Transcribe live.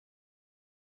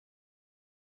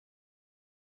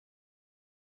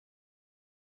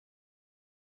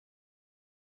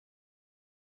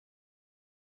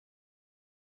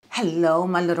Hello,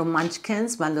 my little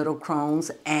munchkins, my little crones,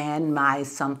 and my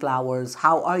sunflowers.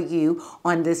 How are you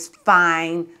on this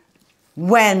fine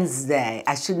Wednesday?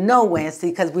 I should know Wednesday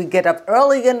because we get up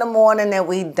early in the morning and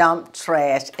we dump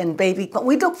trash. And baby,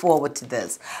 we look forward to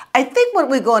this. I think what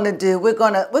we're going to do,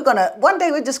 one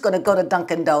day we're just going to go to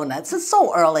Dunkin' Donuts. It's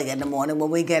so early in the morning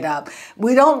when we get up.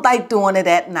 We don't like doing it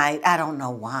at night. I don't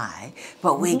know why,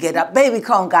 but we get up. Baby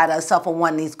Crone got herself on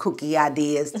one of these kooky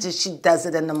ideas. She does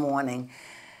it in the morning.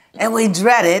 And we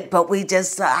dread it, but we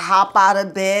just hop out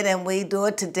of bed and we do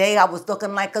it. Today, I was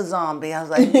looking like a zombie. I was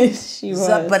like, she was.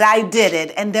 But I did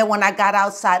it. And then when I got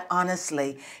outside,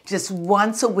 honestly, just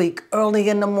once a week, early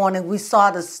in the morning, we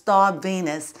saw the star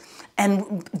Venus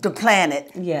and the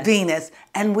planet Venus,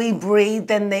 and we breathed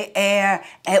in the air.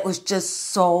 It was just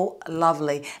so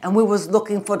lovely. And we was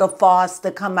looking for the frost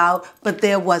to come out, but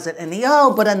there wasn't any.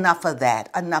 Oh, but enough of that,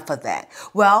 enough of that.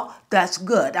 Well, that's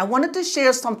good. I wanted to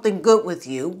share something good with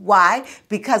you. Why?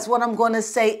 Because what I'm going to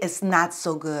say is not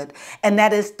so good, and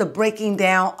that is the breaking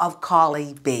down of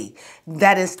Cardi B.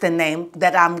 That is the name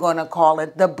that I'm going to call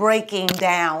it, the breaking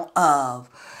down of.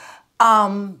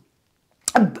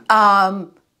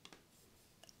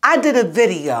 I did a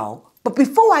video, but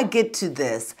before I get to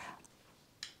this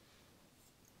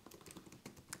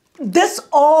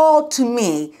all to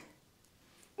me,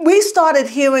 we started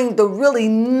hearing the really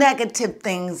negative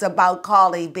things about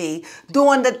Cardi B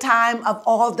during the time of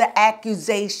all the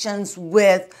accusations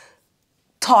with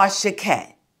Tasha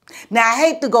K. Now, I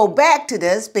hate to go back to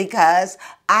this because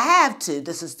I have to.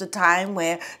 This is the time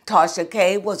where Tasha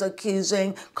K was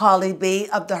accusing Cardi B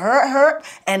of the hurt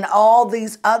and all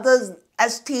these others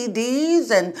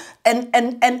STDs, and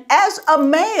as a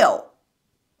male,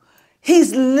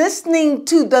 he's listening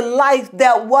to the life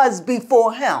that was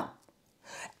before him.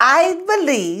 I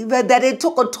believe that it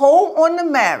took a toll on the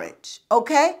marriage,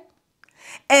 okay?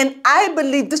 And I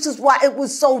believe this is why it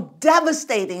was so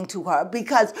devastating to her,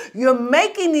 because you're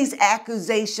making these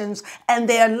accusations and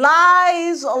they're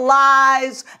lies,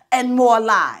 lies, and more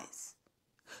lies.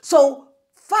 So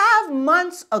 5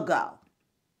 months ago,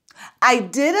 I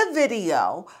did a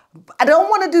video. I don't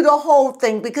want to do the whole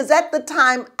thing because at the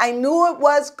time I knew it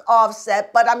was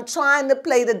Offset, but I'm trying to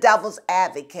play the devil's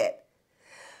advocate.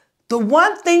 The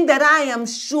one thing that I am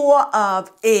sure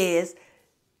of is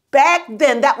back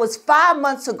then, that was 5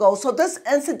 months ago, so this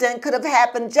incident could have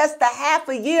happened just a half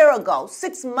a year ago,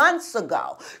 6 months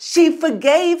ago. She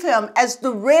forgave him as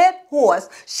the red horse.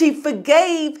 She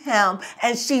forgave him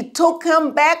and she took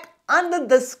him back under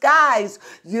the skies.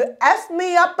 You F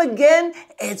me up again,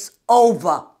 it's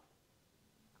over.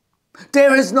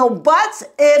 There is no buts,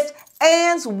 ifs,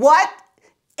 ands, what?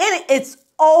 It's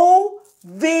O-V-E-R.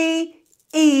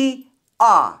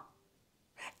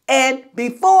 And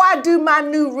before I do my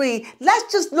new read, let's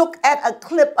just look at a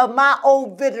clip of my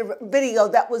old video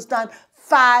that was done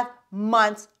 5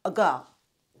 months ago.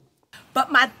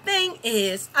 But my thing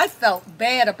is, I felt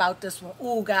bad about this one.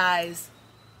 Ooh, guys.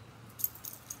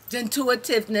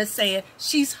 Intuitiveness saying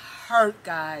she's hurt,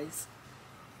 guys.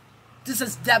 This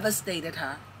has devastated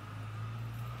her.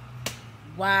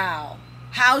 Wow.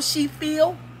 How she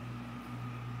feel?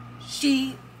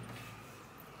 She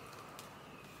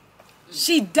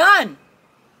done.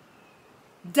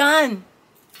 Done.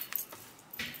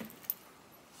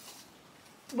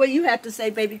 What you have to say,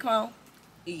 baby Crone?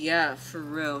 Yeah, for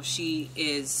real. She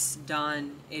is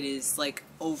done. It is like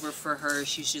over for her.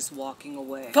 She's just walking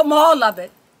away. From all of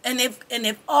it. And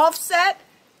if Offset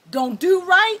don't do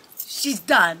right, she's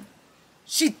done.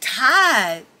 She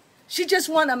tired. She just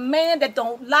want a man that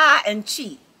don't lie and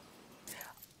cheat.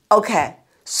 Okay,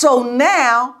 so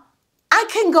now I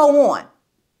can go on.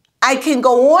 I can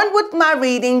go on with my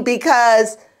reading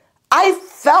because I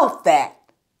felt that.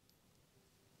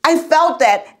 I felt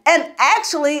that. And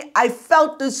actually, I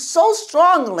felt this so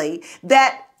strongly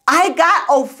that I got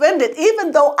offended,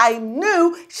 even though I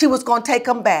knew she was going to take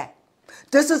him back.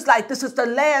 This is the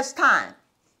last time.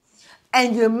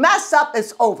 And you mess up,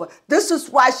 it's over. This is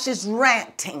why she's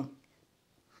ranting.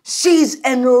 She's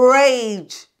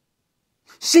enraged.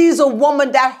 She's a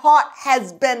woman that heart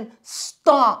has been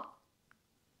stomped.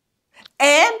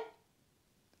 And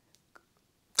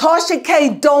Tasha K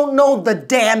don't know the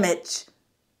damage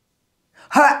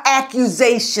her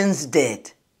accusations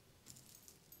did.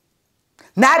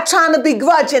 Not trying to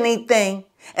begrudge anything.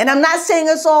 And I'm not saying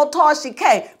it's all Tasha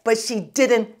K, but she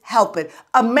didn't help it.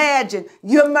 Imagine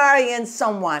you're marrying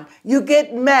someone, you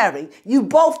get married, you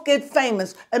both get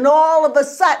famous, and all of a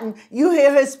sudden you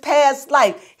hear his past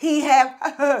life. He had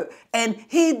her, and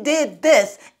he did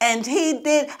this, and he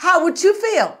did. How would you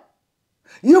feel?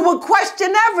 You would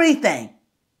question everything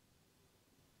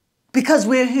because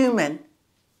we're human.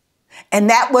 And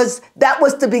that was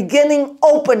the beginning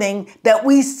opening that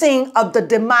we seen of the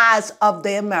demise of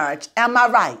their marriage. Am I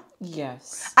right?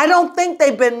 Yes. I don't think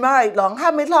they've been married long.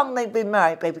 How long they been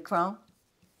married, baby Crone?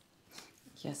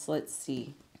 Yes, let's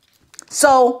see.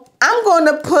 So I'm going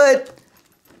to put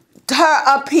her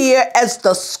up here as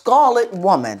the Scarlet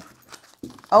Woman.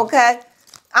 Okay?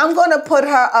 I'm going to put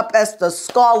her up as the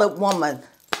Scarlet Woman.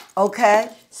 Okay?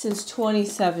 Since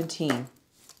 2017.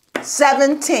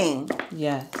 17.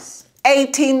 Yes.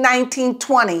 18, 19,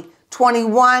 20,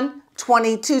 21,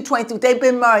 22, 23. They've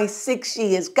been married 6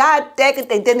 years. God dang it,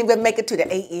 they didn't even make it to the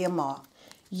 8-year mark.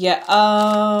 Yeah,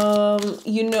 I'm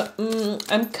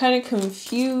kind of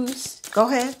confused. Go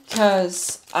ahead.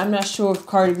 Because I'm not sure if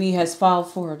Cardi B has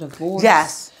filed for a divorce.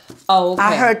 Yes. Oh, okay.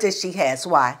 I heard that she has.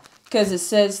 Why? Because it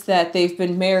says that they've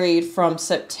been married from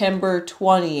September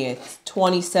 20th,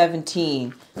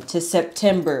 2017 to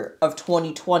September of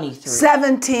 2023.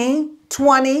 17,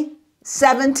 20,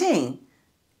 17.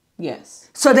 Yes.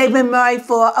 So they've been married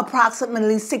for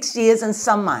approximately 6 years and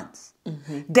some months.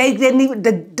 Mm-hmm. They didn't even,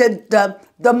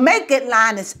 the make it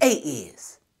line is 8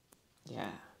 years. Yeah.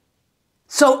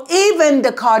 So even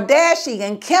the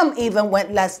Kardashian, Kim even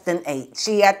went less than 8.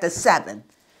 She at the 7.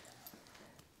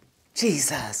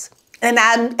 Jesus. And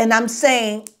I'm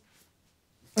saying,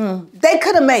 they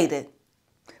could have made it,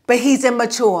 but he's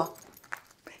immature.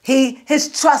 His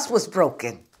trust was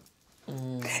broken.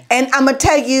 And I'm going to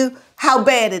tell you how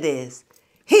bad it is.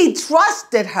 He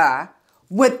trusted her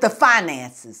with the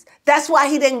finances. That's why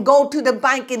he didn't go to the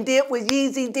bank and did what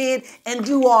Yeezy did and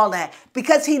do all that.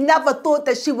 Because he never thought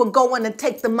that she would go in and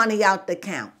take the money out the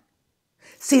account.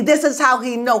 See, this is how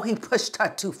he know he pushed her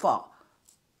too far.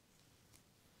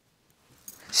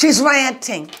 She's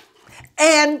ranting.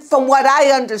 And from what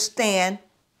I understand,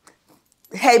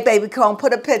 hey, baby, come on,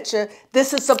 put a picture.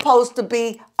 This is supposed to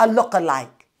be a lookalike.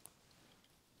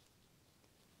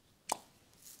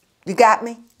 You got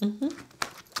me? Mm-hmm.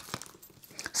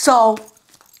 So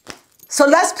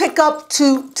let's pick up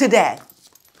to today.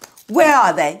 Where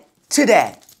are they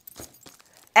today?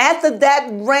 After that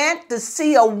rant, to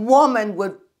see a woman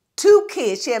with 2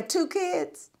 kids. She have 2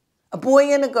 kids. A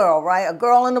boy and a girl, right? A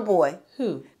girl and a boy.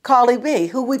 Who? Cardi B.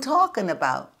 Who we talking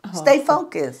about? Oh, Stay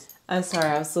focused. I'm sorry.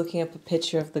 I was looking up a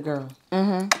picture of the girl.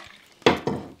 Mm-hmm.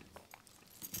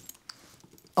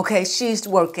 Okay, she's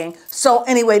working. So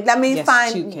anyway, let me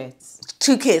find 2 kids.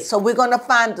 2 kids. So we're going to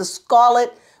find the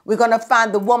scarlet. We're going to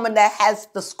find the woman that has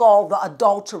the skull, the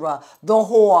adulterer, the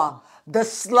whore, the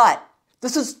slut.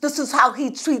 This is how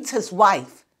he treats his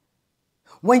wife.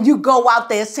 When you go out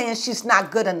there saying she's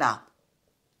not good enough.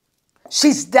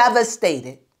 She's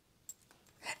devastated.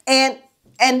 And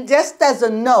just as a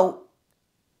note,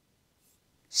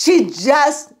 she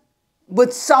just,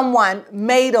 with someone,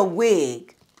 made a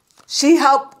wig. She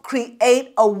helped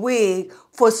create a wig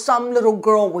for some little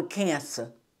girl with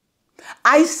cancer.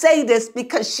 I say this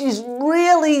because she's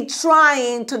really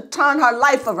trying to turn her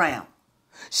life around.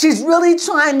 She's really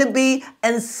trying to be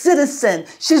a citizen.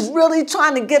 She's really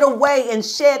trying to get away and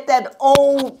shed that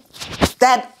old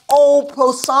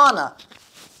persona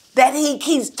that he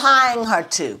keeps tying her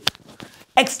to,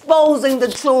 exposing the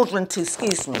children to,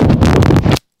 excuse me.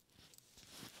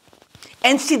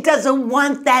 And she doesn't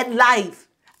want that life.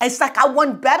 It's like, I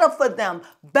want better for them,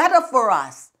 better for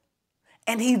us.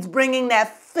 And he's bringing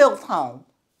that filth home.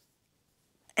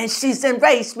 And she's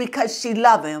enraged because she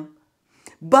loves him.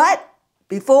 But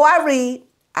before I read,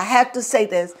 I have to say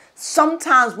this.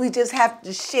 Sometimes we just have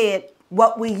to shed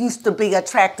what we used to be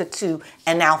attracted to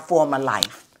in our former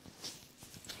life.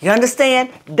 You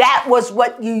understand? That was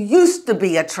what you used to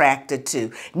be attracted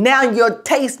to. Now your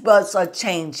taste buds are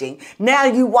changing. Now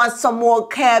you want some more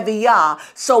caviar.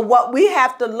 So what we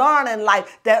have to learn in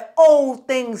life, that old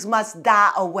things must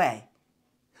die away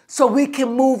so we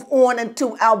can move on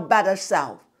into our better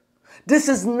self. This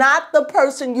is not the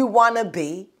person you want to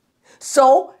be.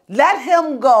 So let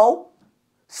him go.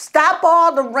 Stop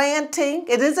all the ranting.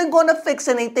 It isn't going to fix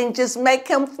anything. Just make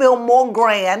him feel more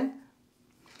grand.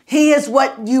 He is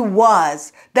what you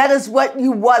was. That is what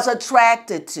you was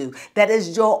attracted to. That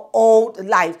is your old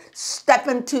life. Step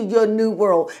into your new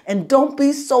world. And don't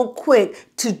be so quick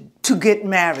to get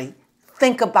married.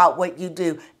 Think about what you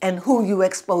do and who you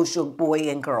expose your boy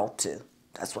and girl to.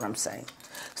 That's what I'm saying.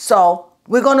 So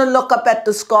we're going to look up at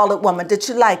the Scarlet Woman. Did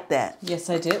you like that? Yes,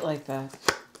 I did like that.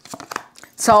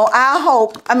 So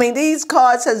these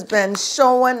cards has been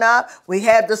showing up. We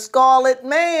had the Scarlet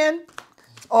Man.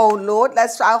 Oh, Lord, I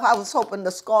was hoping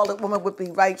the Scarlet Woman would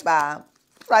be right by him.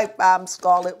 Right by him,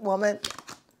 Scarlet Woman.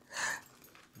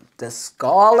 The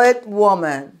Scarlet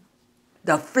Woman.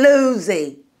 The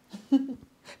floozy.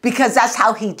 Because that's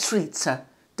how he treats her.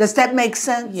 Does that make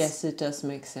sense? Yes, it does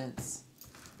make sense.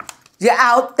 You're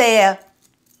out there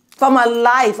from a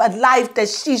life that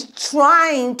she's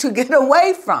trying to get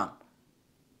away from.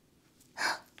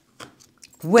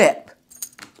 Whip.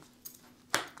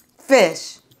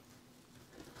 Fish.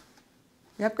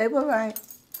 Yep, they were right.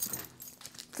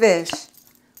 Fish.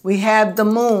 We have the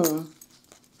moon.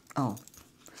 Oh.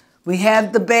 We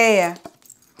have the bear.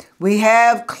 We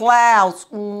have clouds.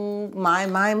 Ooh,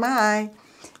 my.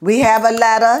 We have a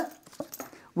letter.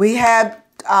 We have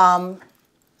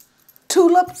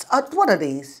tulips. What are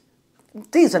these?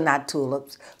 These are not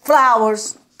tulips.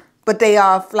 Flowers, but they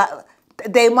are flowers.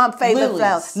 They're my favorite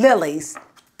flowers. Lilies.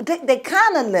 They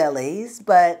kind of lilies,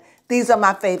 but these are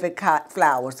my favorite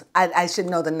flowers. I should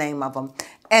know the name of them.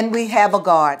 And we have a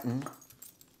garden.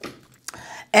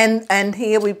 And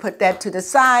here we put that to the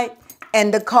side.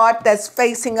 And the card that's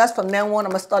facing us, from now on,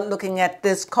 I'm going to start looking at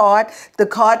this card. The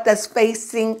card that's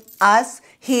facing us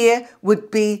here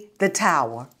would be the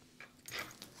Tower.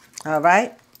 All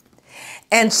right?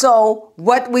 And so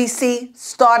what we see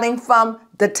starting from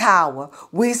the Tower,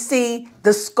 we see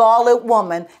the Scarlet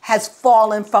Woman has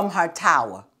fallen from her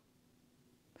tower.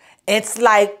 It's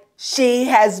like she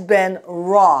has been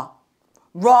raw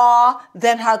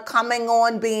than her coming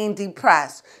on being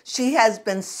depressed. She has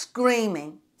been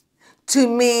screaming to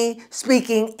me,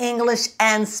 speaking English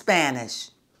and Spanish,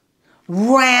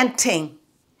 ranting,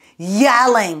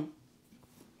 yelling,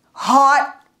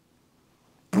 heart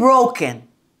broken.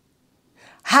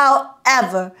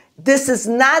 However, this is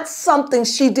not something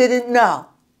she didn't know,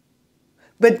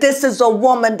 but this is a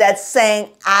woman that's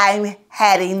saying, I've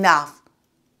had enough.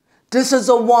 This is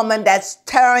a woman that's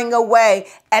tearing away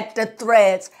at the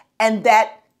threads and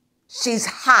that she's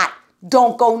hot.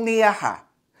 Don't go near her.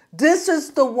 This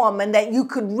is the woman that you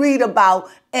could read about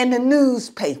in the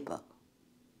newspaper.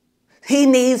 He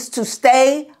needs to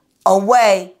stay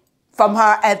away from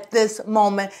her at this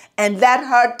moment and let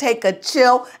her take a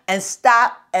chill and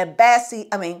stop that's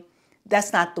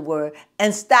not the word,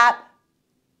 and stop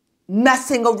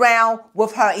messing around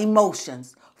with her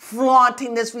emotions,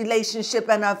 flaunting this relationship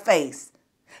in her face.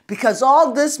 Because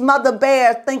all this mother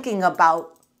bear thinking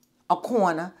about a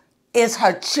corner is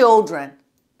her children,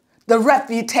 the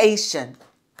reputation.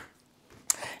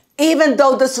 Even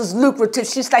though this is lucrative,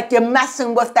 she's like, you're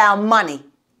messing with our money.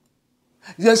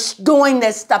 You're doing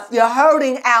this stuff. You're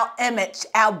hurting our image,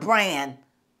 our brand.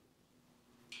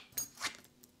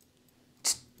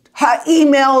 Her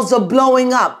emails are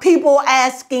blowing up. People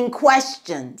asking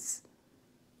questions.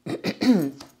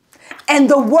 And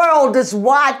the world is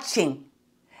watching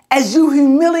as you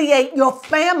humiliate your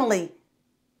family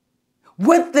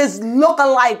with this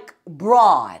lookalike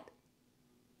broad.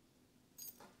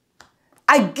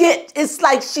 It's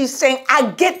like she's saying,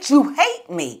 I get you hate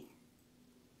me.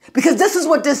 Because this is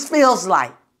what this feels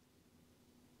like.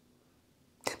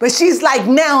 But she's like,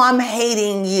 now I'm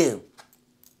hating you.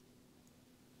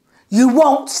 You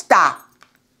won't stop.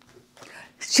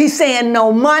 She's saying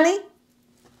no money.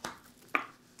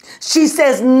 She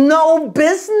says no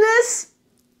business.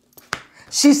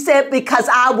 She said, because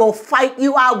I will fight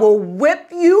you, I will whip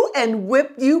you and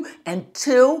whip you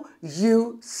until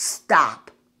you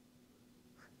stop.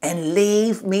 And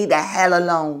leave me the hell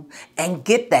alone and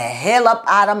get the hell up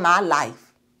out of my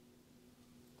life.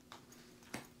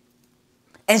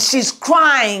 And she's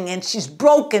crying and she's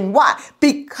broken. Why?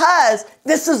 Because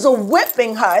this is a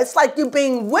whipping her. It's like you're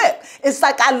being whipped. It's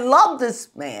like, I love this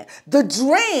man. The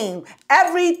dream,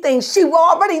 everything. She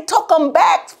already took him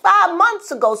back 5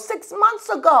 months ago, 6 months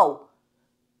ago.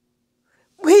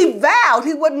 He vowed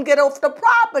he wouldn't get off the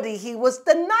property. He was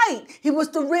the knight. He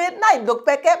was the red knight. Look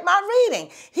back at my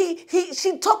reading.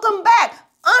 She took him back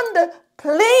under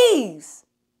please.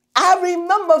 I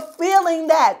remember feeling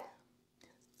that.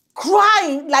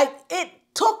 Crying like it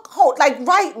took hold. Like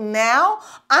right now,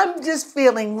 I'm just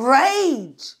feeling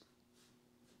rage.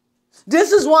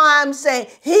 This is why I'm saying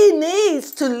he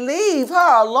needs to leave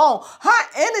her alone. Her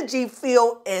energy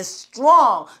field is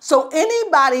strong. So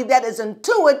anybody that is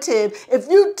intuitive, if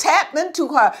you tap into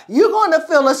her, you're going to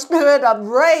feel a spirit of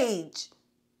rage.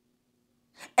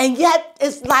 And yet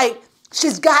it's like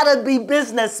she's got to be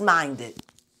business-minded.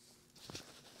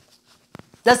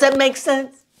 Does that make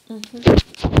sense?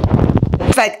 Mm-hmm.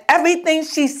 It's like everything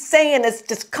she's saying is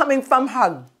just coming from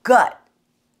her gut.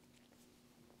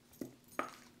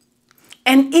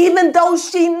 And even though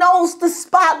she knows the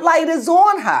spotlight is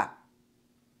on her,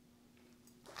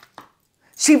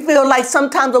 she feels like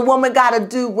sometimes a woman got to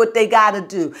do what they got to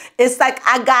do. It's like,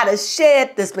 I got to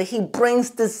share this, but he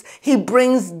brings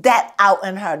that out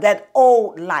in her, that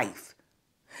old life.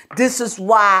 This is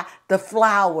why the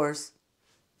flowers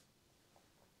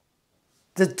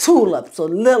the tulips or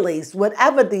lilies,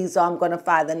 whatever these are, I'm going to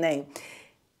find the name.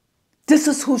 This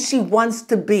is who she wants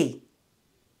to be.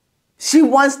 She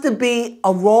wants to be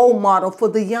a role model for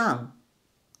the young.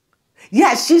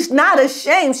 Yes, she's not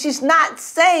ashamed. She's not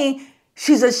saying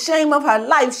she's ashamed of her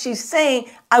life. She's saying,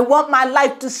 I want my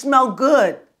life to smell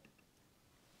good.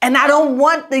 And I don't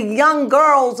want the young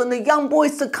girls and the young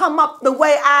boys to come up the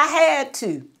way I had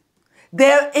to.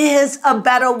 There is a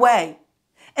better way.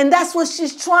 And that's what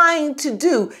she's trying to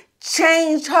do.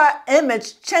 Change her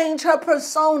image, change her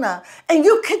persona. And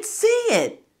you could see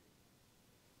it.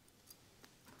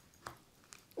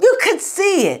 You could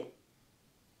see it.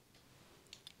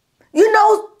 You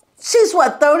know, she's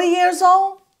what, 30 years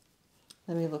old?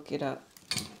 Let me look it up.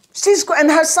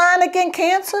 And her sign again,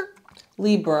 Cancer?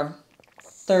 Libra,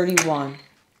 31.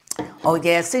 Oh,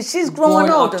 yeah. See, she's growing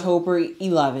Born older. October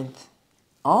 11th.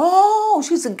 Oh,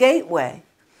 she's a gateway.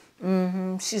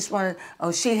 She's one.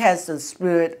 Oh, she has the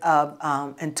spirit of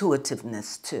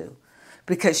intuitiveness too,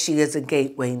 because she is a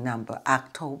gateway number.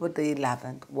 October the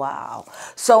 11th. Wow.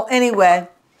 So anyway,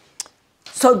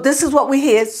 so this is what we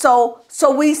hear. So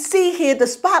we see here the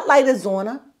spotlight is on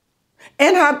her.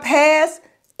 In her past,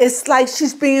 it's like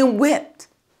she's being whipped,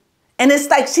 and it's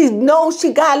like she knows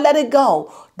she gotta let it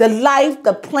go. The life,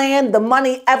 the plan, the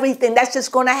money, everything. That's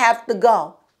just gonna have to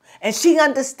go. And she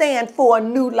understands for a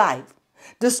new life.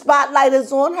 The spotlight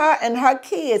is on her and her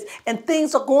kids, and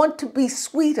things are going to be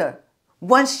sweeter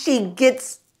once she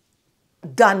gets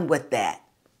done with that.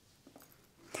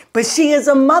 But she is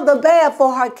a mother bear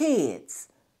for her kids.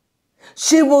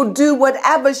 She will do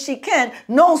whatever she can.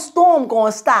 No storm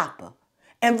going to stop her.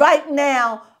 And right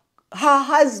now, her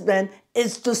husband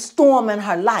is the storm in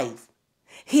her life.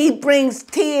 He brings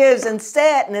tears and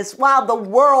sadness while the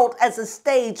world as a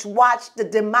stage watched the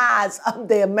demise of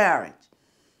their marriage.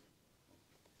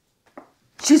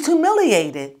 She's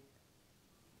humiliated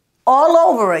all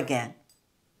over again.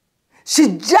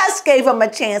 She just gave him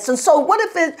a chance. And so what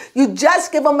if you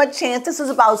just give him a chance? This is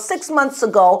about 6 months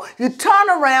ago. You turn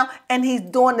around and he's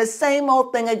doing the same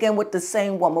old thing again with the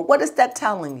same woman. What is that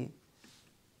telling you?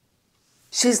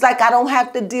 She's like, I don't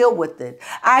have to deal with it.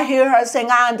 I hear her saying,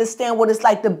 I understand what it's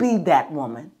like to be that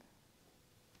woman.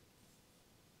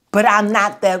 But I'm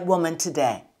not that woman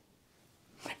today.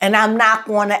 And I'm not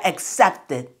going to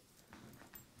accept it.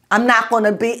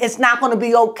 It's not going to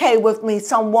be okay with me,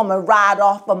 some woman ride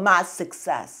off of my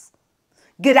success.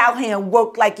 Get out here and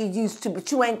work like you used to,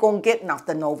 but you ain't going to get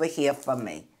nothing over here from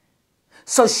me.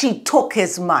 So she took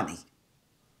his money.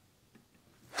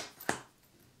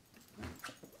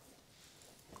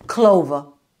 Clover.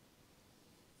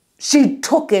 She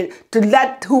took it to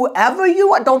let whoever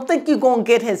you are, don't think you're going to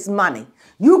get his money.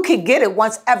 You can get it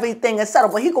once everything is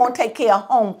settled, but he's going to take care of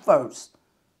home first.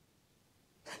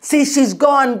 See, she's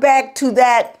gone back to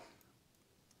that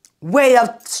way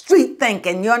of street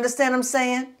thinking. You understand what I'm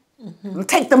saying? Mm-hmm.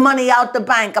 Take the money out the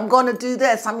bank. I'm going to do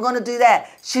this. I'm going to do that.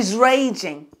 She's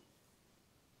raging.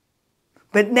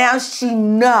 But now she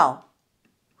know.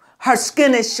 Her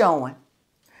skin is showing.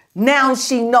 Now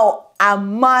she know I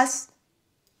must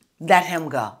let him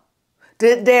go.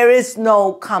 There is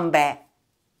no comeback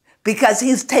because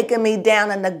he's taking me down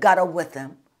in the gutter with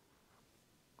him.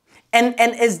 And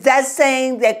is that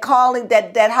saying that calling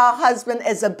that her husband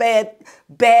is a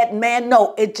bad man?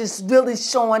 No, it's just really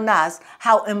showing us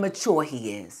how immature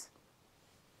he is.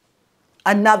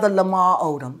 Another Lamar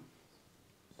Odom.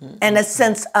 In a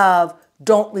sense of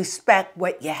don't respect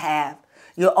what you have.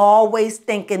 You're always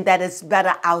thinking that it's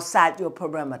better outside your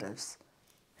perimeters.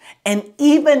 And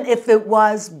even if it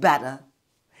was better,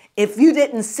 if you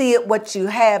didn't see it what you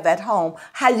have at home,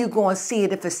 how you going to see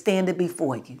it if it's standing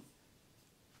before you?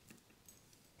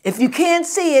 If you can't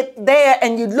see it there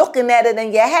and you're looking at it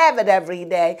and you have it every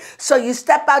day, so you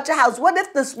step out your house. What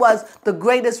if this was the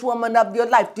greatest woman of your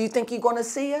life? Do you think you're going to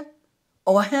see her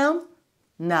or him?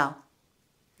 No,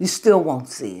 you still won't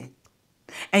see it.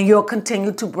 And you'll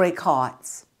continue to break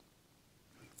hearts.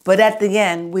 But at the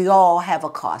end, we all have a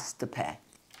cost to pay.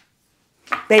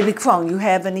 Baby Crone, you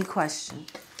have any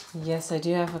questions? Yes, I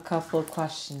do have a couple of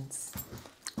questions.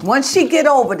 Once she get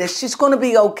over this, she's going to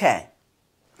be okay.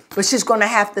 But she's going to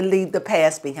have to leave the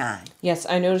past behind. Yes,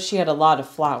 I noticed she had a lot of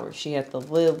flowers. She had the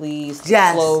lilies, the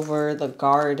yes. clover, the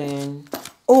garden.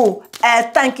 Oh,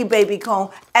 thank you, Baby Crone.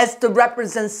 As to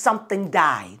represent something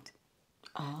died.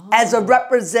 Oh. As a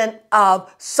represent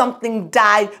of something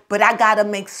died, but I got to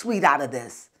make sweet out of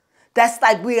this. That's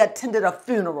like we attended a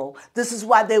funeral. This is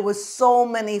why there were so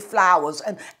many flowers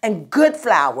and good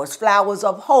flowers, flowers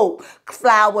of hope,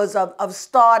 flowers of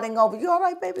starting over. You all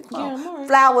right, baby? Yeah, I'm all right.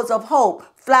 Flowers of hope,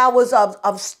 flowers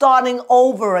of starting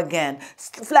over again,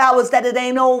 flowers that it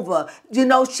ain't over. You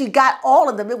know, she got all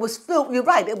of them. It was filled, you're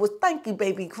right, it was, thank you,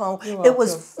 baby Crone. It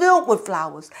was filled with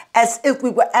flowers as if we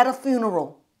were at a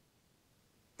funeral.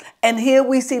 And here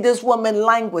we see this woman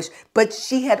languish, but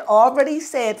she had already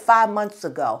said 5 months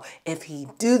ago, if he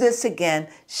do this again,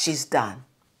 she's done.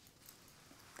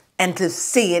 And to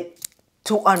see it,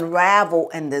 to unravel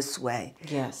in this way.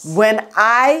 Yes. When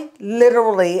I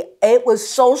literally, it was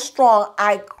so strong,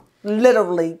 I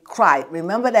literally cried.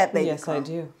 Remember that, baby? Yes, I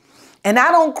do. And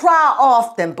I don't cry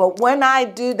often, but when I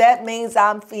do, that means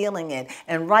I'm feeling it.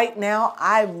 And right now,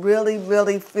 I really,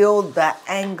 really feel the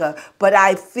anger, but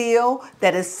I feel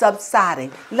that it's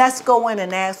subsiding. Let's go in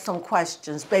and ask some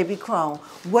questions. Baby Crone,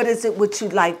 what is it would you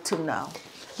like to know?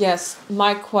 Yes,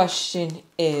 my question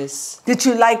is... Did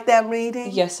you like that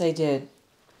reading? Yes, I did.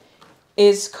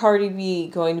 Is Cardi B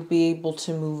going to be able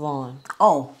to move on?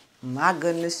 Oh, my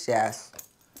goodness, yes.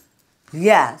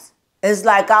 Yes. It's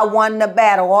like I won the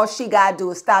battle. All she got to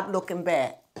do is stop looking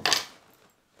back.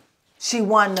 She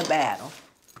won the battle.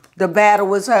 The battle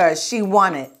was hers. She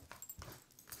won it.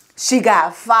 She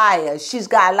got fire. She's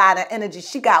got a lot of energy.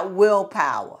 She got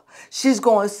willpower. He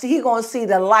going to see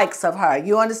the likes of her.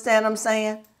 You understand what I'm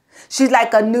saying? She's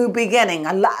like a new beginning,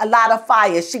 a lot of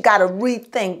fire. She got to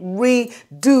rethink,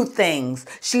 redo things.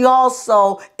 She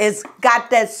also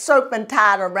got that serpent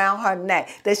tied around her neck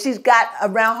that she's got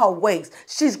around her waist.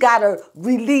 She's got to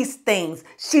release things.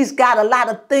 She's got a lot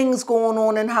of things going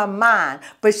on in her mind,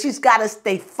 but she's got to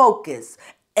stay focused.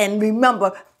 And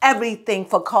remember, everything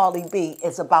for Cardi B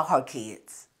is about her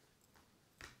kids.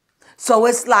 So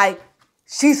it's like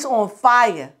she's on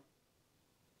fire.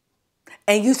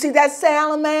 And you see that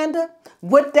salamander?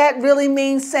 What that really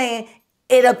means saying,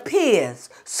 it appears.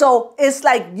 So it's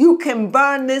like you can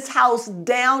burn this house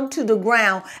down to the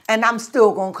ground and I'm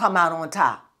still going to come out on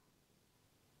top.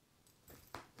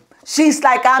 She's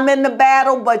like, I'm in the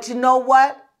battle, but you know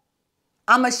what?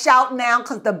 I'm going to shout now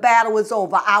because the battle is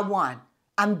over. I won.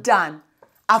 I'm done.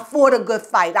 I fought a good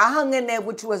fight. I hung in there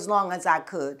with you as long as I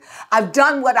could. I've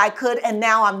done what I could and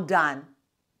now I'm done.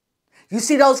 You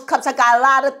see those cups? I got a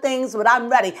lot of things, but I'm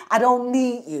ready. I don't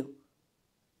need you.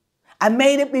 I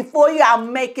made it before you. I'll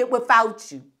make it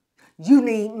without you. You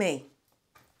need me.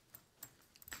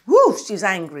 Woo, she's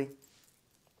angry.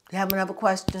 You have another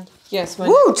question? Yes.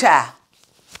 Woo, child.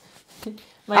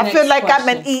 I feel like question.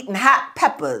 I've been eating hot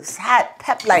peppers.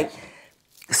 Like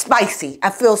spicy. I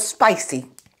feel spicy.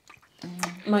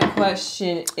 My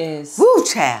question is... Woo,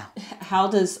 child. How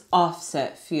does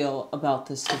Offset feel about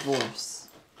this divorce?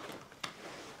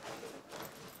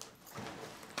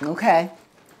 Okay.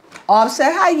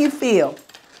 Offset, how you feel?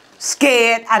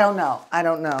 Scared? I don't know.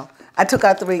 I took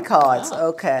out 3 cards. Oh.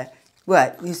 Okay.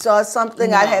 What? You saw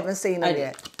something? No, I haven't seen it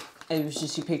yet. It was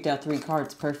just you picked out 3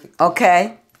 cards. Perfect.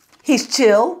 Okay. He's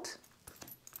chilled.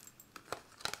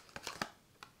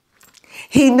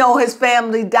 He know his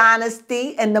family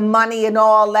dynasty and the money and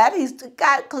all that. He's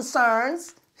got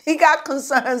concerns. He got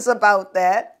concerns about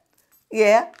that.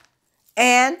 Yeah.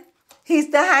 And he's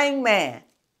the hangman.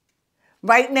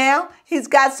 Right now, he's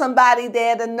got somebody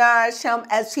there to nourish him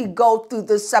as he go through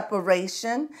the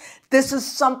separation. This is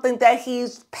something that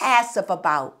he's passive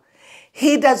about.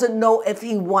 He doesn't know if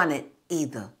he won it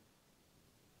either.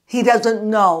 He doesn't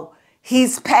know.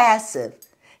 He's passive.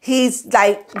 He's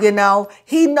like, you know,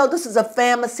 he knows this is a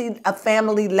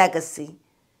family legacy.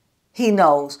 He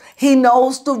knows. He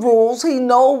knows the rules. He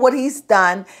knows what he's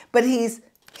done, but he's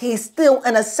still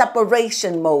in a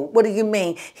separation mode. What do you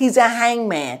mean? He's a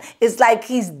hangman. It's like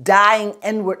he's dying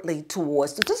inwardly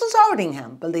towards it. This is hurting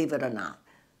him, believe it or not.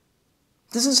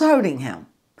 This is hurting him.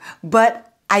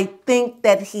 But I think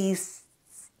that he's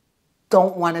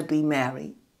don't want to be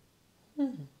married.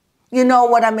 Mm-hmm. You know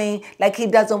what I mean? Like he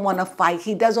doesn't want to fight.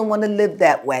 He doesn't want to live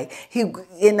that way.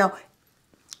 You know,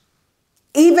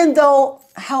 even though,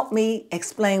 help me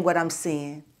explain what I'm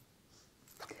seeing.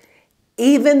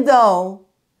 Even though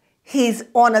he's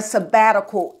on a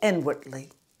sabbatical inwardly,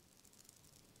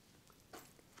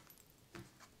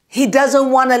 he doesn't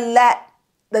want to let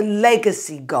the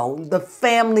legacy go, the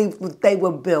family they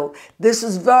were built. This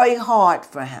is very hard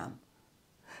for him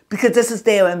because this is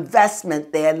their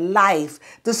investment, their life.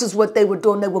 This is what they were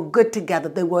doing. They were good together.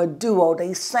 They were a duo.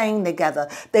 They sang together.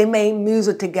 They made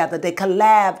music together. They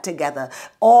collabed together.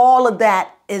 All of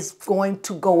that is going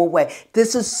to go away.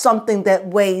 This is something that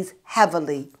weighs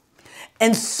heavily.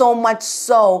 And so much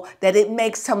so that it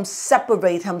makes him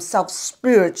separate himself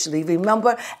spiritually.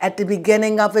 Remember at the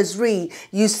beginning of his read,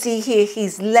 you see here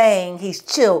he's laying, he's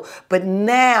chill. But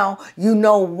now you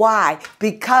know why.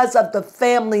 Because of the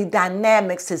family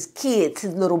dynamics, his kids,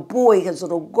 his little boy, his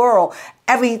little girl,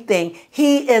 everything.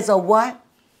 He is a what?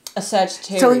 A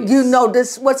Sagittarius. So you know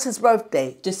this, what's his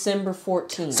birthday? December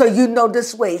 14th. So you know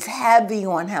this weighs heavy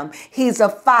on him. He's a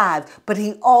 5, but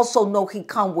he also know he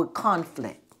come with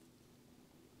conflict.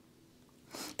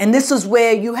 And this is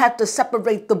where you have to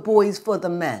separate the boys for the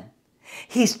men.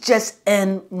 He's just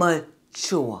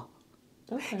immature.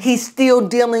 Okay. He's still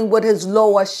dealing with his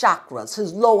lower chakras,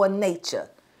 his lower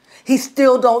nature. He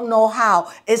still don't know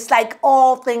how. It's like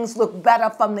all things look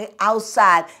better from the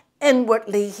outside.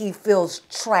 Inwardly, he feels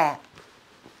trapped.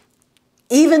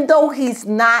 Even though he's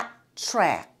not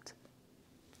trapped.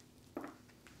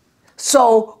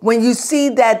 So when you see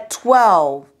that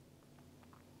 12,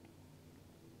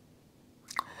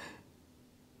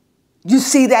 you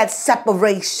see that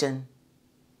separation.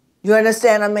 You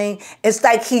understand what I mean? It's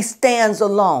like he stands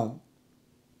alone.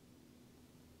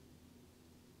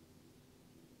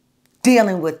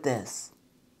 Dealing with this.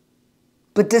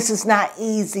 But this is not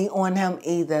easy on him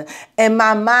either. And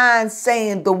my mind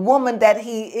saying the woman that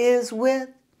he is with,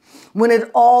 when it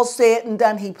all said and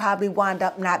done, he probably wound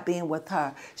up not being with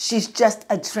her. She's just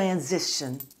a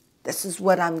transition. This is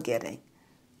what I'm getting.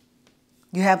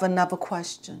 You have another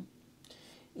question?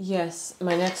 Yes,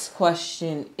 my next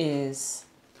question is,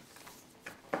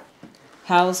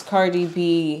 how's Cardi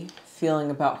B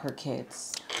feeling about her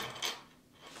kids?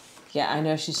 Yeah, I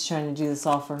know she's trying to do this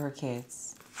all for her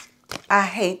kids. I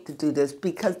hate to do this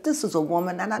because this is a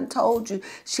woman, and I told you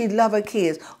she love her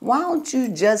kids. Why don't you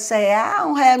just say, I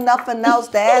don't have nothing else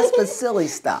to ask for silly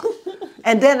stuff?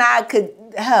 And then I could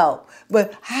help.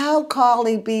 But how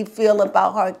Cardi B feel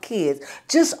about her kids?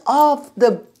 Just off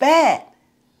the bat.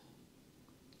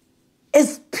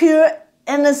 It's pure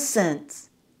innocence.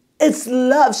 It's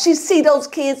love. She see those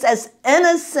kids as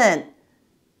innocent.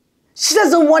 She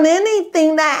doesn't want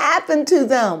anything to happen to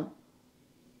them.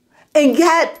 And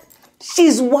yet,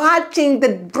 she's watching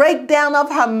the breakdown of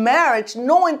her marriage,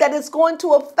 knowing that it's going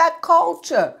to affect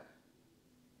culture.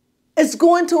 It's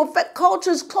going to affect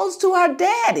cultures close to her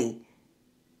daddy.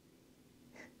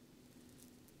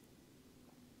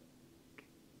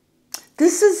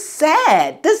 This is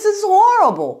sad. This is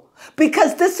horrible.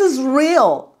 Because this is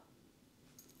real.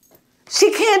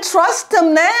 She can't trust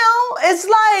him now. It's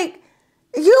like,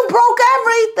 you broke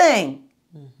everything.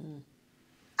 Mm-hmm.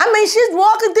 I mean, she's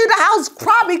walking through the house,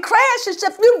 probably crashes.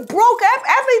 If you broke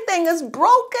everything is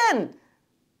broken.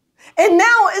 And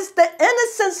now it's the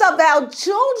innocence of our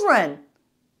children.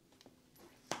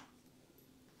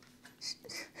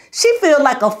 She feels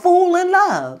like a fool in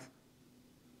love.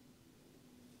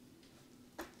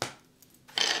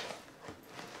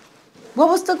 What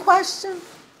was the question?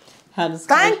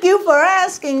 Thank you for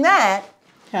asking that.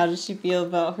 How does she feel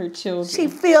about her children? She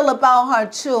feel about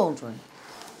her children.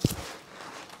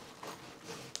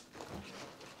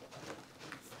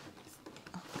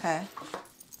 Okay.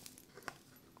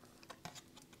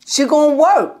 She gonna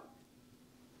work.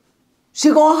 She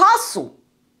gonna hustle.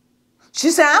 She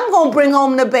said, I'm gonna bring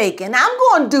home the bacon. I'm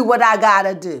gonna do what I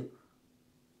gotta do.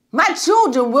 My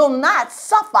children will not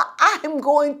suffer. I'm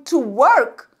going to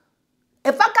work.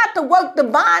 If I got to work the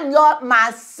vineyard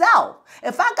myself,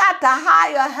 if I got to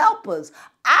hire helpers,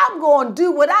 I'm going to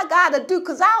do what I got to do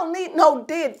because I don't need no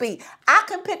deadbeat. I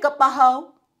can pick up a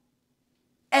hoe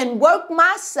and work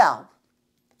myself.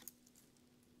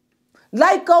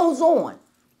 Life goes on.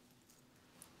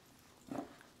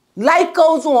 Life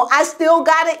goes on. I still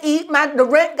gotta eat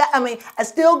I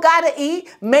still gotta eat.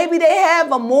 Maybe they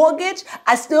have a mortgage.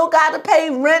 I still gotta pay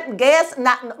rent, gas,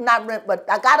 not rent, but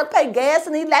I gotta pay gas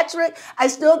and electric. I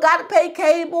still gotta pay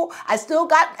cable. I still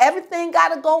got everything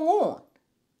gotta go on.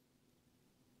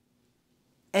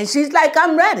 And she's like,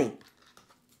 I'm ready.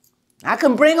 I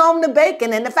can bring home the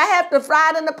bacon, and if I have to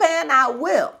fry it in the pan, I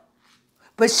will.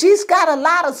 But she's got a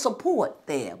lot of support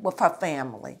there with her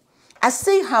family. I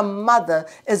see her mother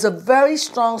is a very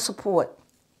strong support.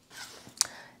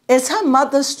 Is her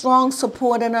mother strong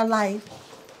support in her life?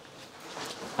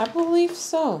 I believe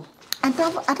so. I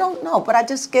don't know, but I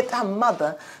just get her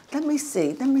mother. Let me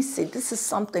see. This is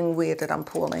something weird that I'm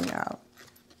pulling out.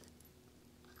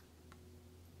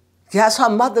 Yes, her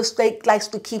mother likes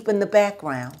to keep in the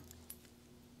background.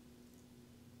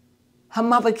 Her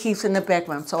mother keeps in the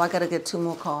background, so I got to get 2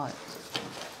 more cards.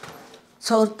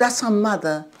 So that's her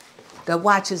mother that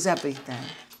watches everything.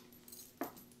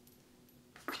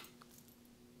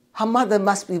 Her mother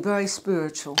must be very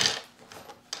spiritual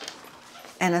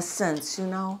in a sense, you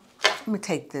know. Let me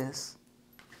take this.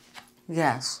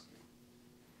 Yes.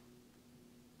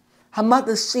 Her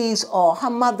mother sees all. Her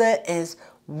mother is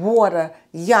water,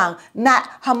 young.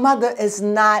 Her mother is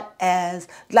not as,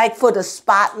 like for the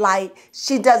spotlight,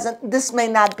 she doesn't, this may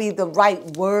not be the right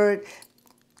word.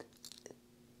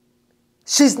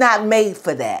 She's not made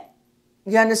for that.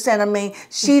 You understand what I mean?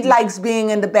 She likes being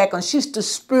in the background. She's the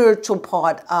spiritual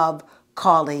part of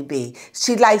Cardi B.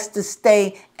 She likes to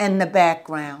stay in the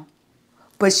background.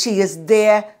 But she is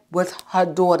there with her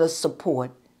daughter's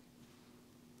support.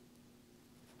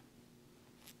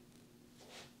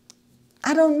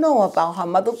 I don't know about her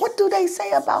mother. What do they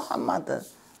say about her mother?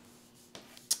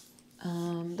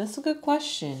 That's a good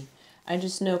question. I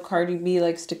just know Cardi B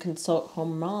likes to consult her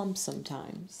mom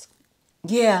sometimes.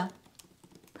 Yeah.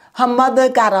 Her mother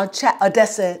got a chat.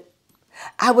 That's it.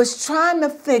 I was trying to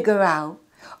figure out,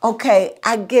 okay,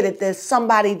 I get it. There's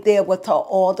somebody there with her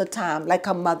all the time, like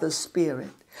her mother's spirit.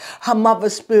 Her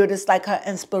mother's spirit is like her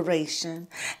inspiration.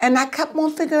 And I kept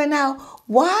on figuring out,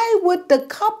 why would the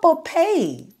couple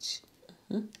page?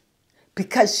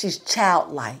 Because she's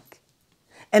childlike.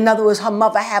 In other words, her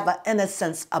mother have an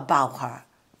innocence about her.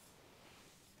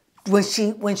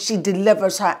 When she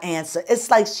delivers her answer,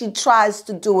 it's like she tries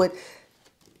to do it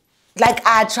like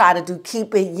I try to do,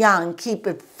 keep it young, keep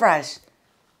it fresh.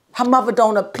 Her mother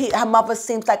don't appear. Her mother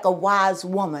seems like a wise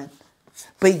woman,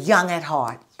 but young at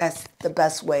heart. That's the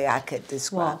best way I could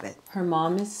describe it. Her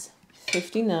mom is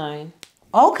 59.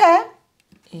 Okay.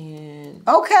 And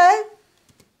okay.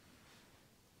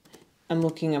 I'm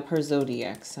looking up her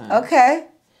zodiac sign. Okay.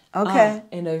 Okay.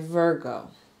 And a Virgo.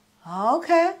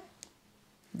 Okay.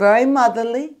 Very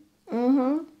motherly.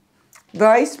 Mm-hmm.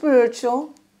 Very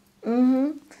spiritual.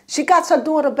 Mm-hmm. She got her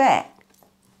daughter back.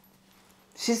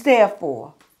 She's there for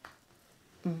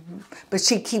her. Mm-hmm. But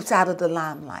she keeps out of the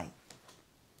limelight.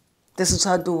 This is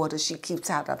her daughter. She keeps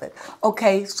out of it.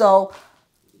 Okay, so,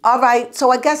 all right.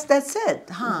 So I guess that's it,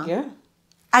 huh? Yeah.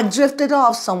 I drifted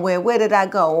off somewhere. Where did I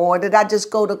go? Or did I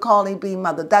just go to Cardi B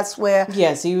mother? That's where...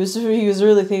 Yes, he was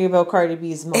really thinking about Cardi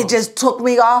B's mom. It just took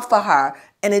me off of her.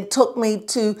 And it took me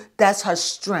to, that's her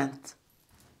strength.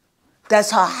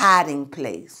 That's her hiding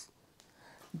place.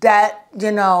 That,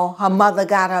 you know, her mother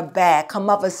got her back. Her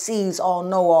mother sees all,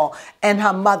 know all. And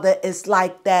her mother is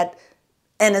like that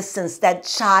innocence, that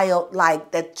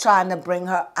childlike, that trying to bring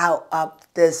her out of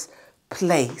this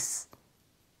place.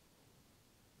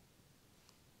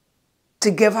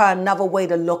 To give her another way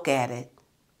to look at it.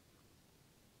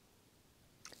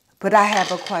 But I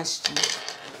have a question.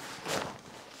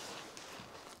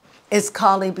 Is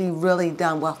Cardi B really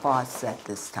done with Offset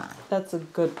this time? That's a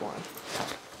good one.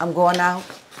 I'm going out?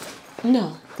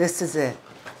 No. This is it.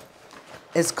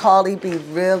 Is Cardi B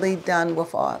really done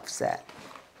with Offset?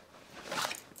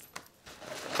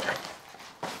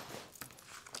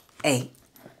 8.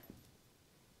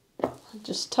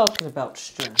 Just talking about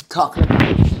strength. Talking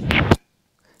about strength.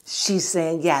 She's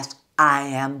saying, yes, I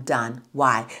am done.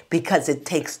 Why? Because it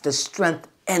takes the strength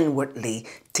inwardly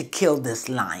to kill this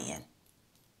lion.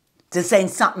 This ain't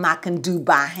something I can do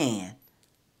by hand.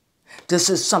 This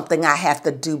is something I have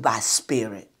to do by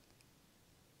spirit.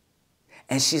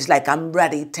 And she's like, I'm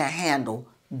ready to handle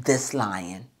this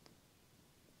lion.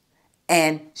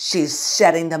 And she's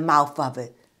shutting the mouth of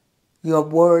it. Your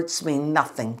words mean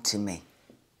nothing to me.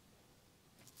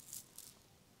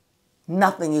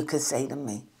 Nothing you could say to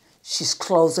me. She's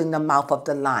closing the mouth of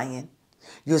the lion.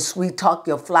 Your sweet talk,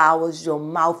 your flowers, your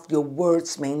mouth, your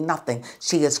words mean nothing.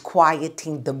 She is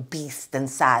quieting the beast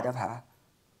inside of her.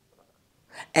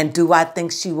 And do I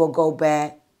think she will go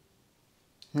back?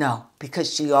 No,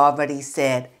 because she already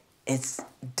said it's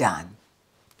done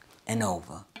and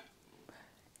over.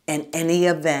 In any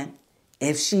event,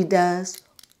 if she does,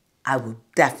 I will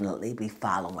definitely be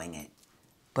following it.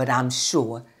 But I'm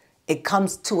sure it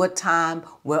comes to a time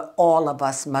where all of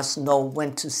us must know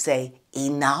when to say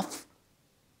enough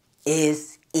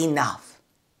is enough.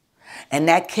 And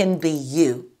that can be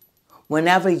you.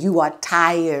 Whenever you are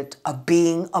tired of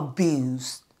being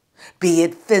abused, be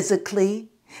it physically,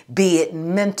 be it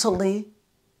mentally,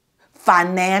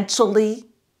 financially,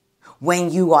 when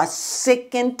you are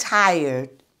sick and tired,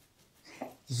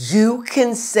 you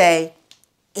can say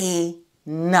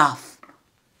enough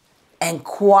and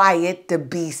quiet the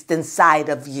beast inside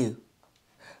of you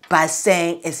by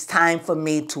saying it's time for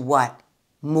me to what?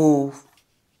 Move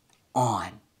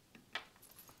on.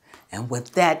 And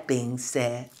with that being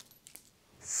said,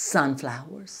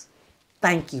 sunflowers,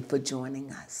 thank you for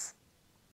joining us.